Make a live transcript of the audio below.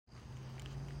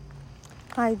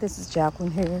Hi, this is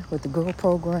Jacqueline here with the Girl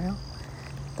Program.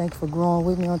 Thank you for growing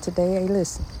with me on today. Hey,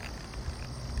 listen,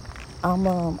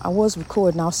 I was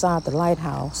recording outside the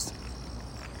lighthouse,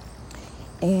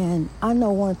 and I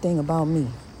know one thing about me,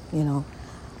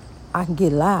 I can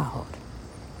get loud,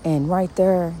 and right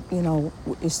there,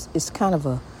 it's kind of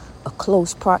a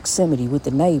close proximity with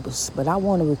the neighbors, but I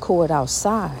want to record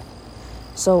outside.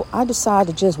 So I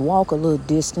decided to just walk a little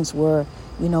distance where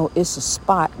it's a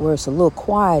spot where it's a little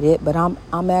quieted, but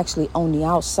I'm actually on the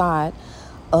outside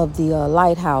of the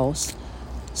lighthouse,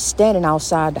 standing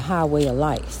outside the highway of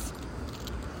life.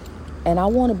 And I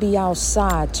want to be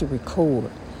outside to record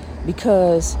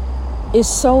because it's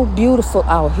so beautiful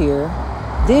out here.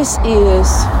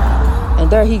 And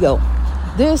there he go.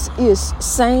 This is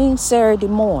Same Saturday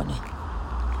morning.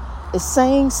 It's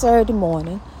Same Saturday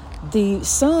morning. The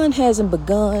sun hasn't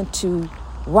begun to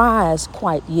rise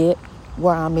quite yet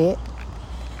where I'm at,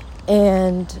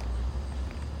 and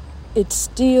you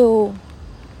still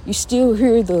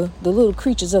hear the little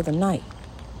creatures of the night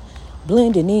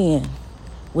blending in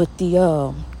with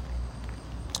the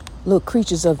little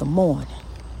creatures of the morning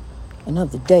and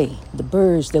of the day, the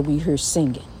birds that we hear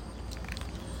singing.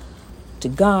 To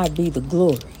God be the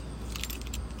glory.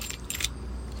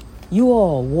 You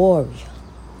are a warrior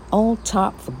on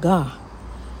top for God.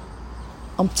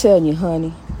 I'm telling you,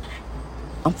 honey,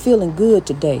 I'm feeling good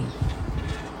today,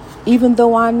 even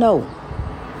though I know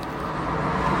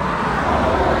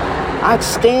I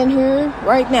stand here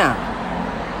right now.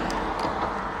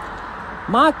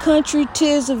 My country,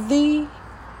 'tis of thee,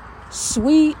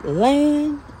 sweet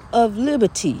land of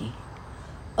liberty.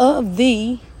 Of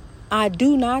thee I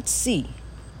do not see.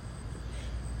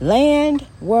 Land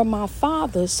where my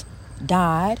fathers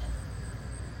died.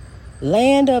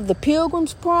 Land of the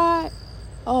Pilgrim's pride.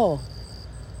 Oh,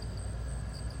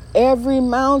 every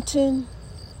mountain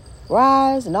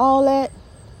rise and all that.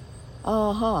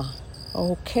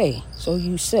 Okay, so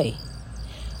you say.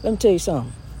 Let me tell you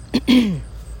something.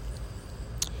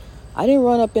 I didn't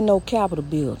run up in no Capitol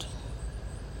building.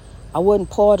 I wasn't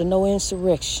part of no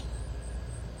insurrection.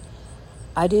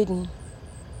 I didn't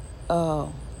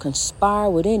conspire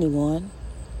with anyone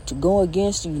to go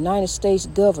against the United States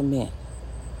government.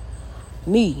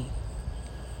 Me,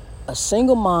 a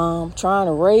single mom trying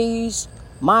to raise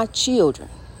my children.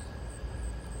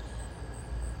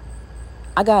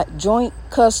 I got joint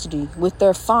custody with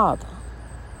their father.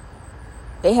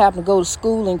 They happen to go to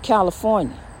school in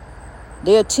California.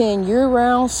 They attend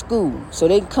year-round school, so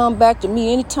they can come back to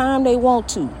me anytime they want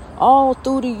to, all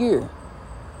through the year.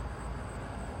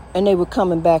 And they were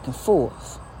coming back and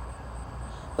forth.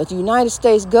 But the United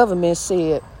States government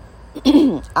said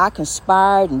I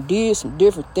conspired and did some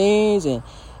different things, and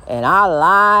I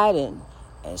lied and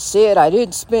said I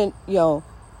didn't spend, the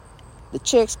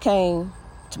checks came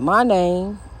to my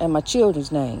name and my children's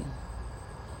name.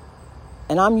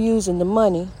 And I'm using the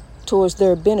money towards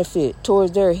their benefit,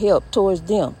 towards their help, towards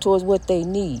them, towards what they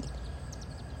need.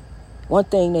 One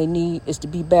thing they need is to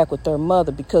be back with their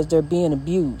mother because they're being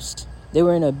abused. They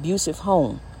were in an abusive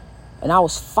home. And I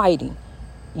was fighting,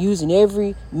 using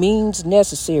every means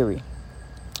necessary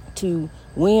to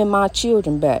win my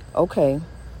children back. Okay.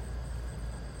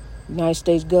 The United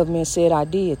States government said I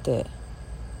did that.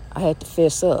 I had to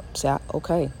fess up. Say,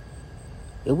 okay,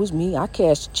 it was me. I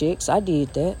cashed the checks. I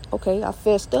did that. Okay, I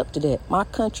fessed up to that. My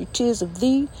country, 'tis of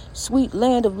thee, sweet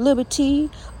land of liberty.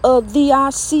 Of thee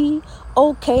I see.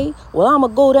 Okay, well, I'm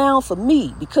going to go down for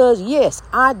me because, yes,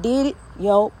 I did it.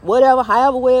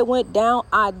 However way it went down,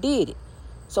 I did it.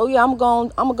 So, yeah, I'm going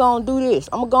to do this.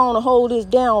 I'm going to hold this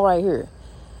down right here.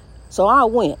 So I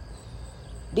went,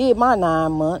 did my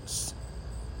 9 months.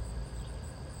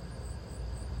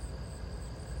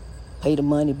 Pay the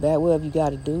money back, whatever you got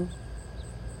to do.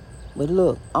 But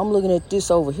look, I'm looking at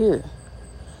this over here.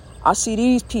 I see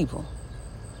these people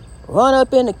run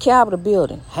up in the Capitol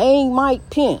building, hang Mike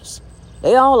Pence.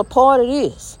 They all a part of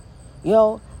this.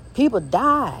 People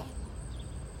died.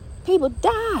 People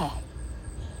died.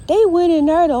 They went in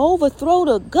there to overthrow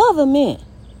the government.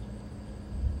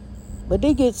 But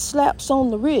they get slaps on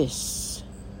the wrists.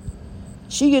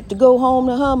 She get to go home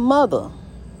to her mother.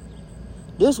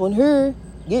 This one here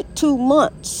get 2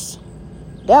 months.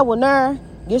 That one there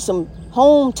get some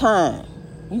home time.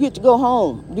 You get to go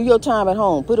home, do your time at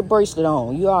home, put a bracelet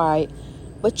on, you all right.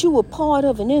 But you were part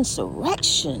of an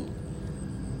insurrection.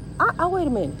 Wait a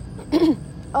minute.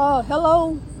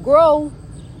 Hello, grow.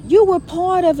 You were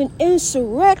part of an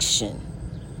insurrection.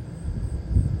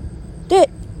 That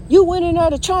you went in there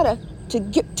to try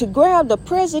to grab the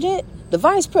president, the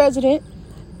vice president,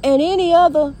 and any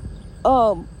other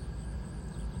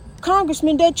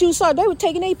congressman that you saw. They were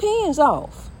taking their pens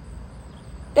off.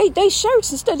 They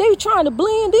shirts and stuff. They were trying to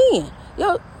blend in.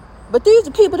 But these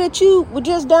are people that you were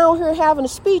just down here having a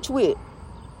speech with.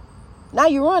 Now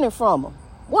you're running from them.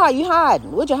 Why are you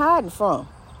hiding? What you hiding from?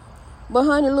 But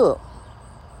honey, look.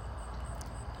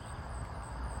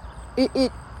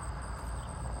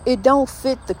 It don't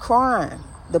fit the crime.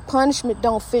 The punishment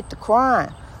don't fit the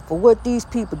crime for what these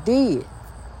people did.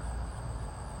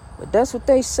 But that's what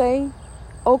they say.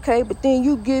 Okay, but then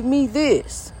you give me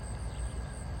this.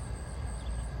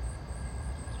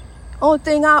 Only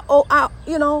thing I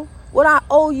owe, what I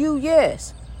owe you,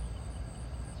 yes.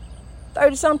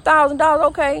 $30-something thousand,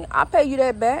 okay, I'll pay you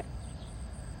that back.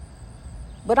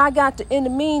 But in the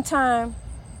meantime,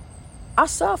 I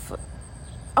suffered.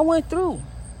 I went through.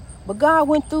 But God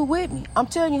went through with me. I'm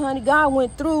telling you, honey, God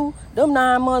went through them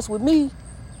 9 months with me.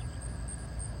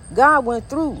 God went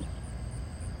through.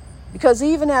 Because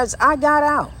even as I got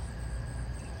out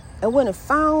and went and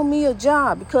found me a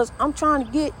job, because I'm trying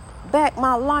to get back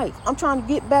my life. I'm trying to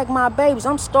get back my babies.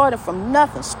 I'm starting from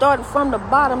nothing, starting from the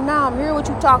bottom. Now I'm hearing what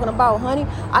you're talking about, honey.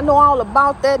 I know all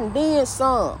about that and then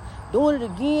some. Doing it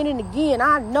again and again.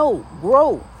 I know.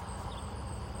 Grow.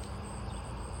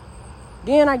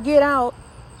 Then I get out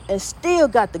and still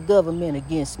got the government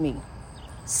against me.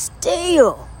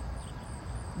 Still.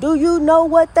 Do you know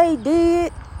what they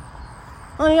did?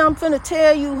 Honey, I'm finna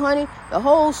tell you, honey, the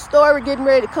whole story getting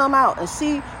ready to come out. And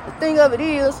see, the thing of it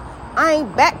is, I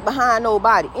ain't back behind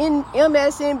nobody. In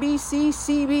MSNBC,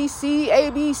 CBC,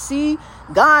 ABC,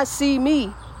 God see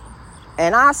me.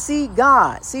 And I see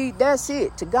God. See, that's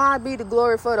it. To God be the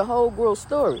glory for the whole growth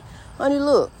story. Honey,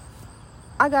 look,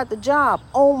 I got the job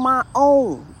on my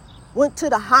own. Went to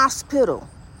the hospital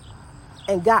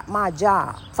and got my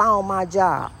job. Found my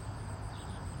job.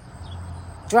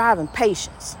 Driving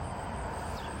patients.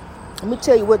 Let me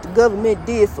tell you what the government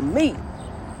did for me.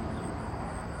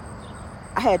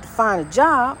 I had to find a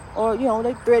job, or,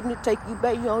 they threatened to take you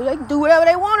back. They can do whatever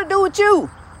they want to do with you.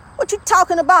 What you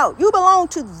talking about? You belong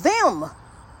to them.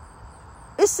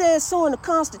 It says so in the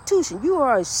Constitution. You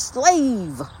are a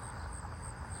slave.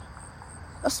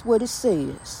 That's what it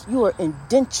says. You are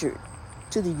indentured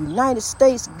to the United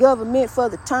States government for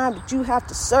the time that you have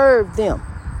to serve them.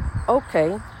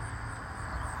 Okay.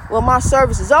 Well, my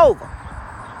service is over.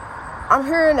 I'm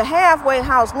here in the halfway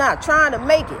house now, trying to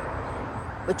make it.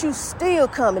 But you still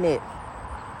coming at me.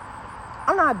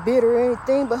 I'm not bitter or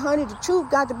anything, but honey, the truth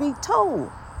got to be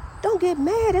told. Don't get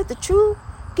mad at the truth.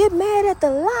 Get mad at the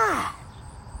lie.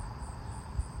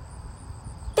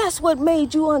 That's what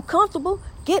made you uncomfortable.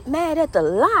 Get mad at the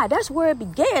lie. That's where it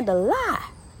began, the lie.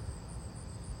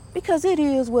 Because it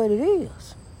is what it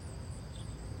is.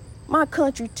 My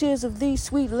country, 'tis of thee,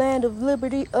 sweet land of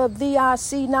liberty, of thee I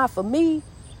see not for me.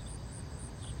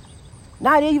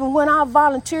 Not even when I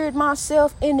volunteered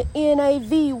myself in the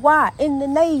Navy, in the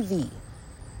Navy.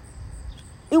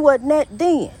 It wasn't that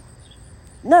then.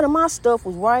 None of my stuff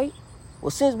was right. Well,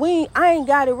 since I ain't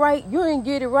got it right, you ain't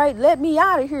get it right, let me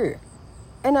out of here.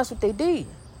 And that's what they did.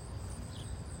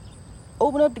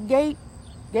 Opened up the gate,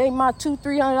 gave my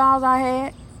 $200-300 I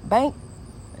had, bank,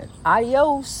 and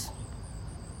adios.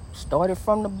 Started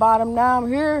from the bottom, now I'm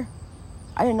here.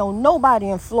 I didn't know nobody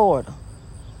in Florida.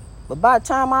 But by the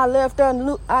time I left there,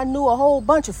 I knew a whole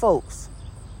bunch of folks.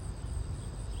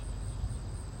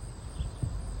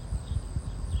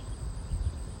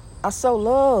 I so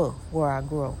love where I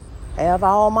grow. Have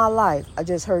all my life. I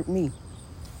just hurt me.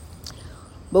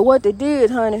 But what they did,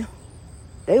 honey,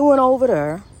 they went over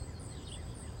there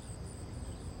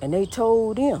and they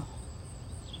told them,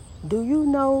 do you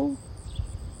know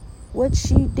what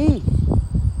she did?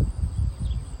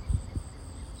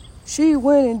 She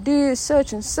went and did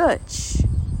such and such.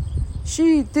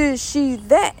 She this, she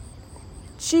that.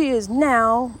 She is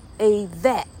now a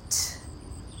that.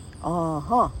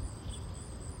 Uh-huh.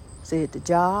 Said the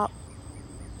job.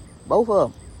 Both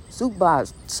of them.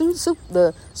 Supervisor.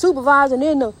 The supervisor and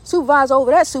then the supervisor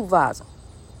over that supervisor.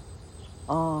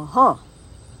 Uh-huh.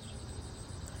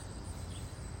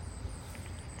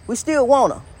 We still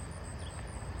want her.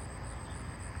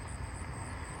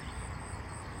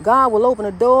 God will open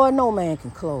a door no man can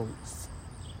close.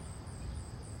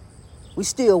 We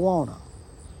still want her.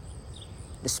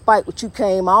 Despite what you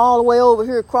came all the way over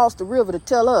here across the river to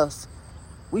tell us,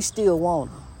 we still want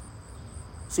her.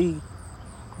 See,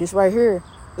 this right here,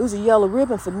 it was a yellow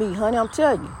ribbon for me, honey, I'm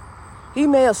telling you. He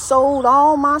may have sold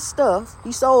all my stuff.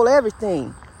 He sold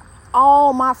everything.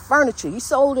 All my furniture. He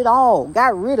sold it all.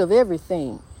 Got rid of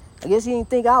everything. I guess he didn't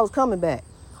think I was coming back.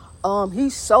 He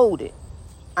sold it.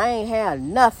 I ain't had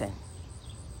nothing.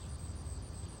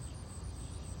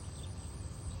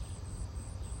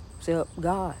 Except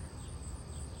God.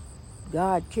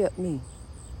 God kept me.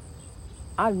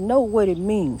 I know what it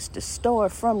means to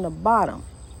start from the bottom.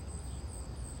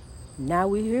 Now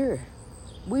we're here.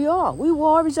 We were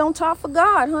always on top of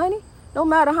God, honey. No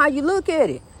matter how you look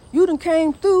at it. You done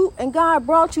came through and God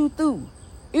brought you through.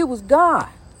 It was God.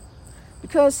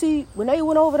 Because see, when they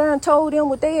went over there and told them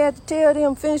what they had to tell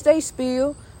them, finish their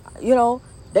spiel,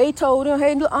 they told them,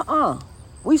 hey,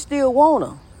 we still want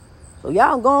them. So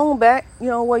y'all go on back,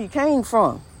 where you came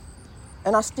from.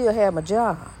 And I still had my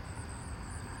job.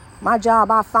 My job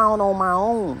I found on my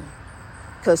own.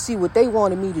 Because see, what they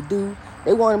wanted me to do,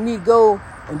 they wanted me to go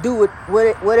and do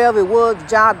whatever it was, the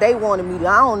job they wanted me to.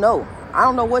 I don't know. I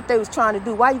don't know what they was trying to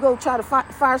do. Why you go try to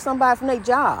fire somebody from their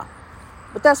job?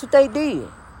 But that's what they did.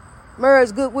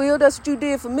 Mary's Goodwill, that's what you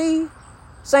did for me.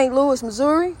 St. Louis,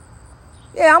 Missouri.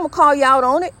 Yeah, I'm going to call you out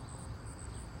on it.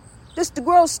 This is the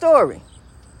growth story.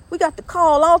 We got to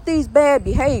call out these bad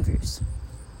behaviors.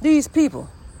 These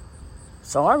people.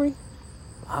 Sorry.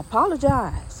 I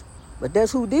apologize. But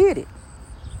that's who did it.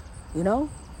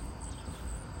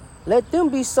 Let them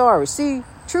be sorry. See,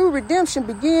 true redemption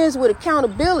begins with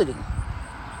accountability.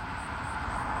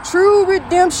 True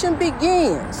redemption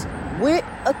begins with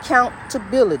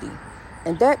accountability.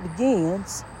 And that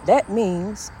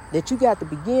means that you got to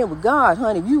begin with God,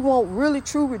 honey. If you want really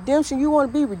true redemption, you want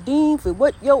to be redeemed for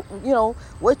what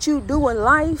what you do in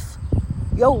life,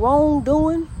 your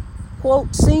wrongdoing,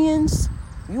 quote, sins,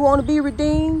 you want to be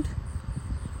redeemed,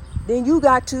 then you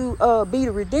got to be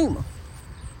the redeemer.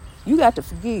 You got to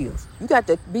forgive. You got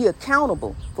to be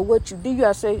accountable for what you do. You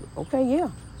got to say, okay, yeah,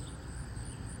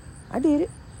 I did it.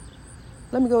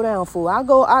 Let me go down for it. I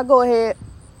go ahead.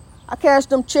 I cash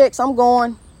them checks. I'm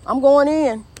going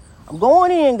in. I'm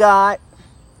going in, God.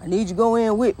 I need you to go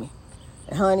in with me.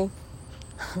 And honey,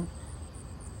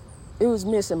 it was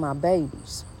missing my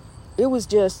babies. It was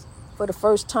just for the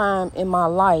first time in my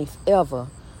life ever,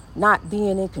 not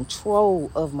being in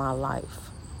control of my life.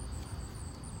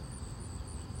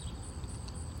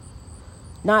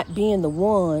 Not being the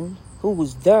one who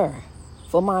was there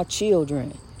for my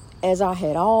children as I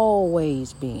had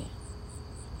always been.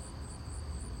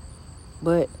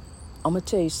 But I'm going to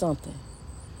tell you something.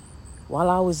 While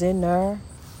I was in there,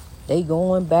 they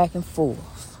going back and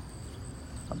forth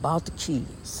about the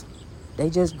kids.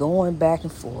 They just going back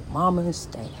and forth. Mama and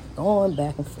Stan going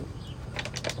back and forth.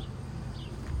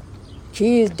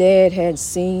 Kids' dad hadn't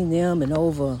seen them in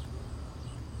over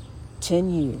 10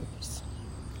 years.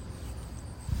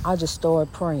 I just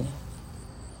started praying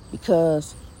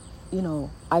because,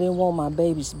 I didn't want my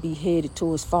babies to be headed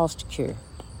towards foster care.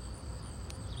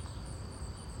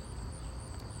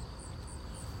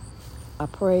 I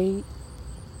prayed,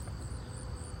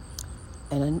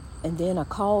 and then I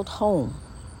called home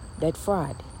that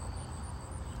Friday.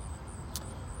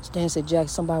 Stan said, Jack,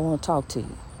 somebody want to talk to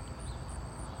you.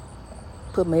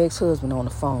 Put my ex-husband on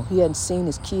the phone. He hadn't seen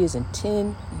his kids in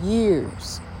 10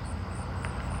 years.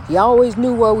 He always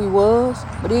knew where we was,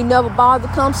 but he never bothered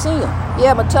to come see him. He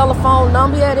had my telephone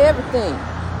number, he had everything.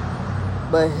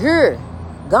 But here,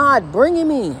 God bring him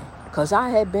in, because I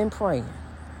had been praying.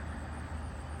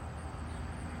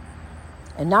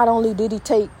 And not only did he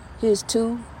take his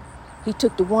two, he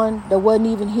took the one that wasn't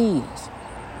even his.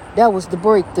 That was the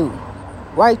breakthrough.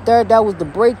 Right there, that was the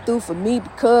breakthrough for me,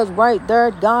 because right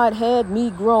there, God had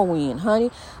me growing,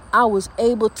 honey. I was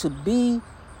able to be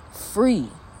free.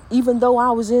 Even though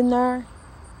I was in there,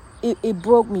 it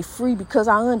broke me free, because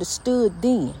I understood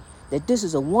then that this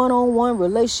is a one-on-one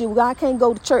relationship. I can't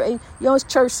go to church. It's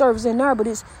church service in there, but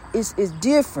it's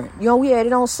different. We had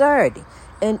it on Saturday.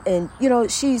 And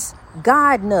she's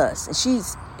guiding us, and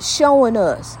she's showing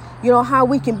us, how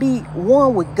we can be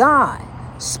one with God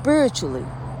spiritually.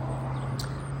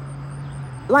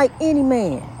 Like any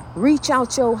man, reach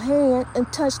out your hand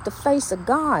and touch the face of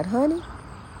God, honey.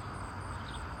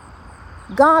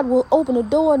 God will open a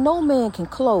door no man can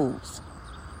close.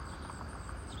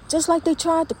 Just like they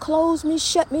tried to close me,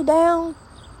 shut me down,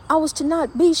 I was to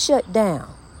not be shut down.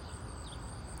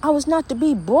 I was not to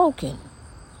be broken.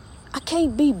 I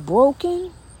can't be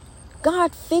broken.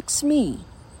 God fixed me.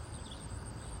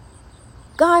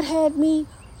 God had me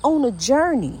on a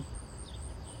journey.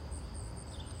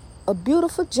 A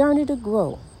beautiful journey to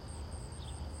grow.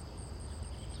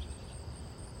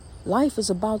 Life is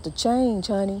about to change,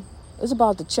 honey. It's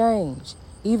about to change.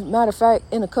 Matter of fact,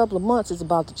 in a couple of months, it's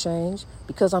about to change,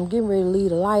 because I'm getting ready to leave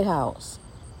the lighthouse.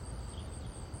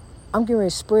 I'm getting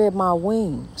ready to spread my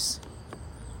wings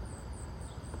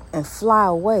and fly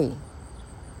away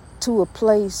to a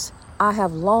place I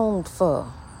have longed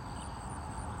for.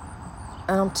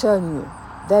 And I'm telling you,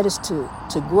 that is to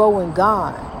grow in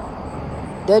God.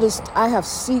 That is, I have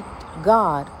sought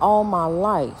God all my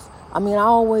life. I mean, I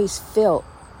always felt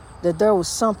that there was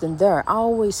something there. I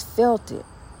always felt it.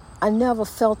 I never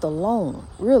felt alone.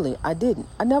 Really, I didn't.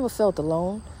 I never felt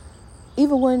alone.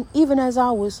 Even as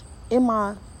I was in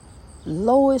my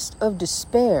lowest of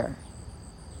despair,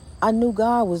 I knew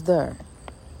God was there.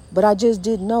 But I just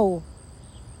didn't know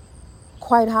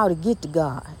quite how to get to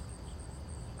God.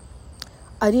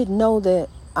 I didn't know that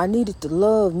I needed to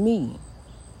love me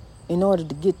in order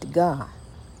to get to God.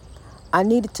 I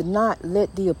needed to not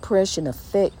let the oppression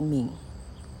affect me.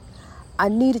 I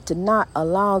needed to not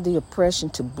allow the oppression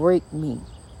to break me.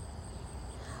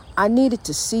 I needed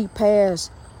to see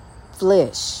past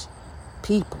flesh,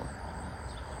 people,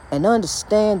 and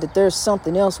understand that there's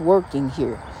something else working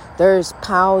here. There's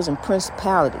powers and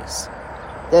principalities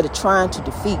that are trying to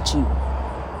defeat you,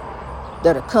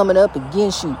 that are coming up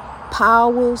against you.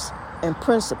 Powers and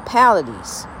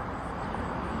principalities.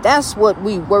 That's what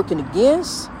we working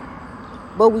against.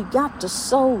 But we got to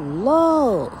sow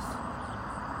love.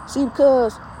 See,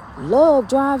 because love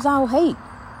drives out hate.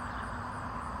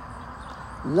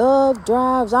 Love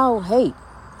drives out hate.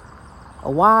 A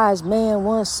wise man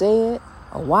once said,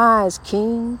 a wise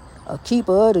king, a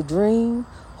keeper of the dream,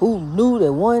 who knew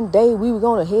that one day we were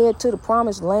going to head to the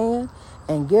promised land.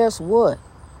 And guess what?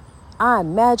 I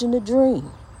imagined a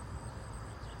dream.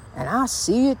 And I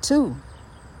see it too.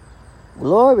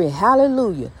 Glory,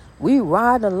 hallelujah. We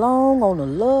riding along on the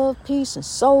love, peace, and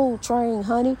soul train,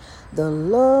 honey. The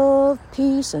love,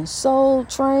 peace, and soul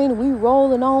train. We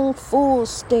rolling on full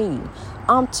steam.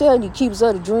 I'm telling you, keepers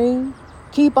of the dream,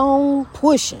 keep on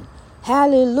pushing.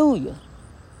 Hallelujah.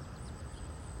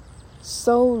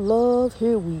 So love,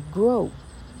 here we grow.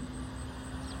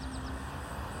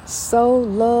 So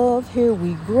love, here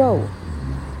we grow.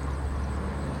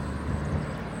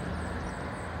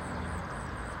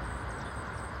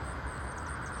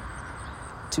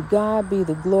 To God be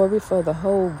the glory for the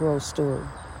whole growth story.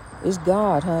 It's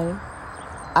God, honey.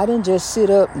 I didn't just sit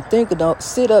up and think of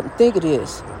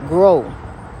this. Grow.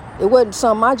 It wasn't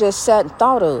something I just sat and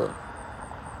thought of.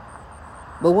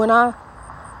 But when I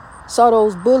saw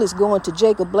those bullets go into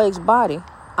Jacob Blake's body,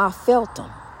 I felt them.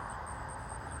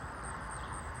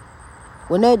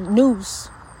 When that noose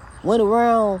went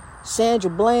around Sandra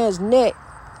Bland's neck,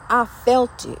 I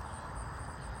felt it.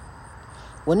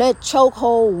 When that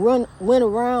chokehold went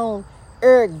around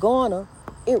Eric Garner,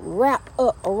 it wrapped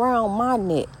up around my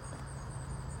neck.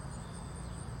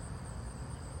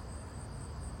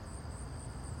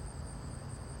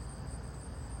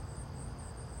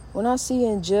 When I see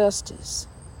injustice,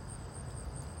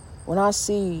 when I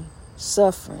see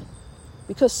suffering,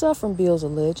 because suffering builds a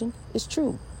legend, it's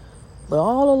true. But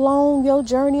all along your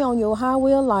journey on your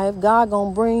highway of life, God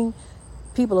gonna bring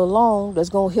people along that's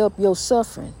gonna help your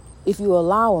suffering if you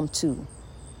allow them to.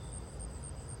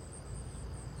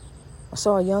 I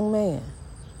saw a young man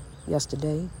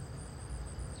yesterday.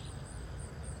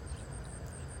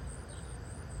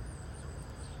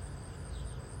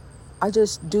 I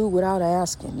just do without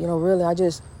asking. Really, I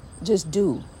just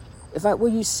do.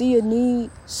 When you see a need,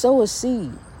 sow a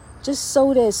seed. Just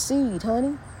sow that seed,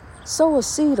 honey. Sow a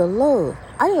seed of love.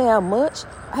 I didn't have much.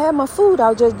 I had my food. I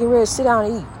was just getting ready to sit down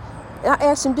and eat. And I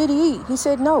asked him, did he eat? He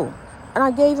said no. And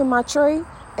I gave him my tray,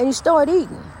 and he started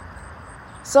eating.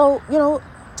 So,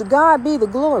 to God be the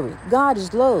glory. God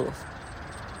is love.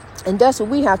 And that's what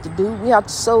we have to do. We have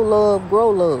to sow love, grow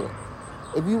love.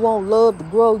 If you want love to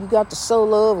grow, you got to sow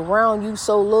love around you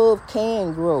so love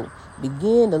can grow.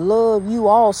 Begin to love you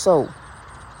also.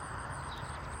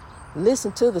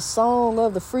 Listen to the song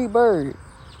of the free bird.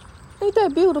 Ain't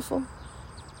that beautiful?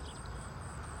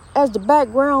 As the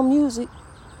background music,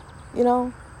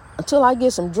 until I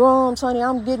get some drums, honey,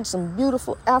 I'm getting some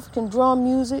beautiful African drum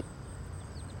music.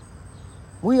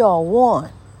 We are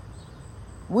one.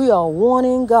 We are one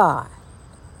in God.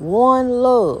 One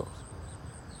love.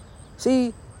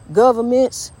 See,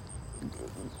 governments,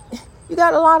 you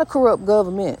got a lot of corrupt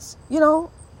governments.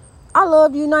 I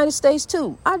love the United States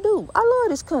too. I do. I love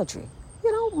this country.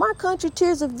 My country,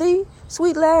 'tis of thee,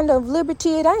 sweet land of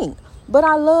liberty it ain't. But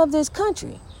I love this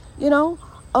country.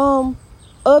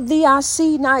 Of thee I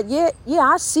see not yet. Yeah,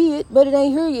 I see it, but it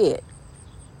ain't here yet.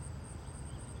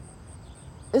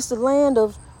 It's the land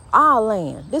of our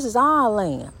land. This is our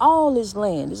land. All this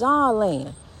land is our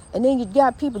land. And then you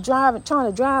got people trying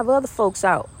to drive other folks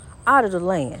out of the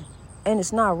land. And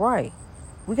it's not right.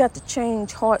 We got to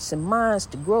change hearts and minds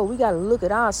to grow. We got to look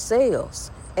at ourselves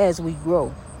as we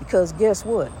grow. Because guess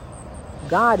what?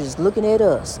 God is looking at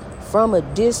us from a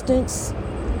distance.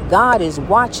 God is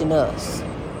watching us.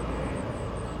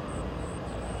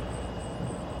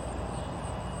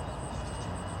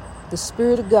 The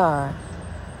Spirit of God,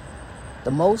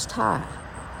 the Most High,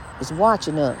 is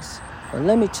watching us. But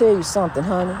let me tell you something,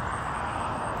 honey.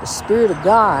 The Spirit of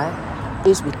God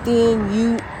is within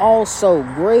you also.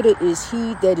 Greater is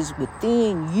He that is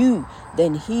within you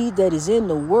than he that is in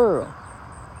the world.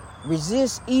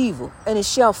 Resist evil, and it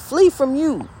shall flee from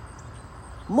you.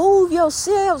 Move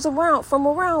yourselves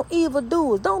around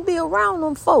evildoers. Don't be around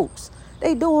them folks.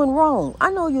 They doing wrong.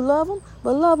 I know you love them,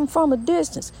 but love them from a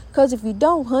distance. Because if you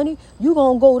don't, honey, you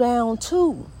going to go down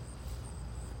too.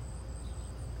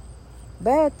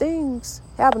 Bad things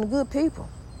happen to good people.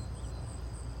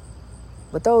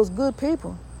 But those good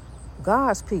people,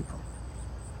 God's people.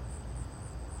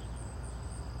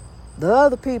 The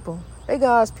other people, they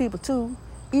God's people too.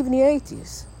 Even the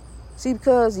atheists. See,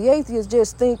 because the atheists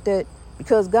just think that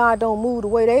because God don't move the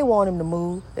way they want him to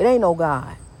move, it ain't no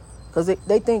God. Because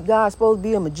they think God's supposed to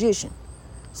be a magician.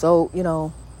 So,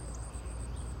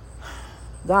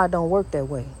 God don't work that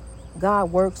way.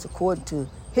 God works according to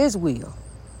his will,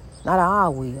 not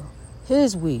our will.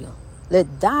 His will.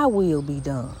 Let thy will be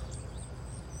done.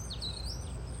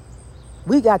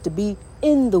 We got to be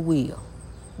in the will.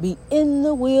 Be in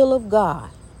the will of God.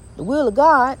 The will of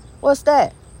God, what's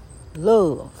that?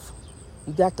 Love.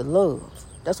 You got to love.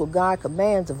 That's what God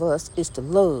commands of us, is to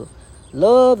love.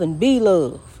 Love and be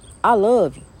loved. I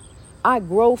love you. I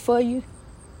grow for you.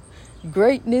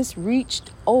 Greatness reached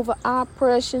over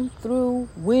oppression through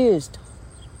wisdom.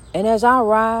 And as I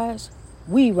rise,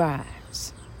 we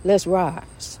rise. Let's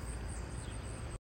rise.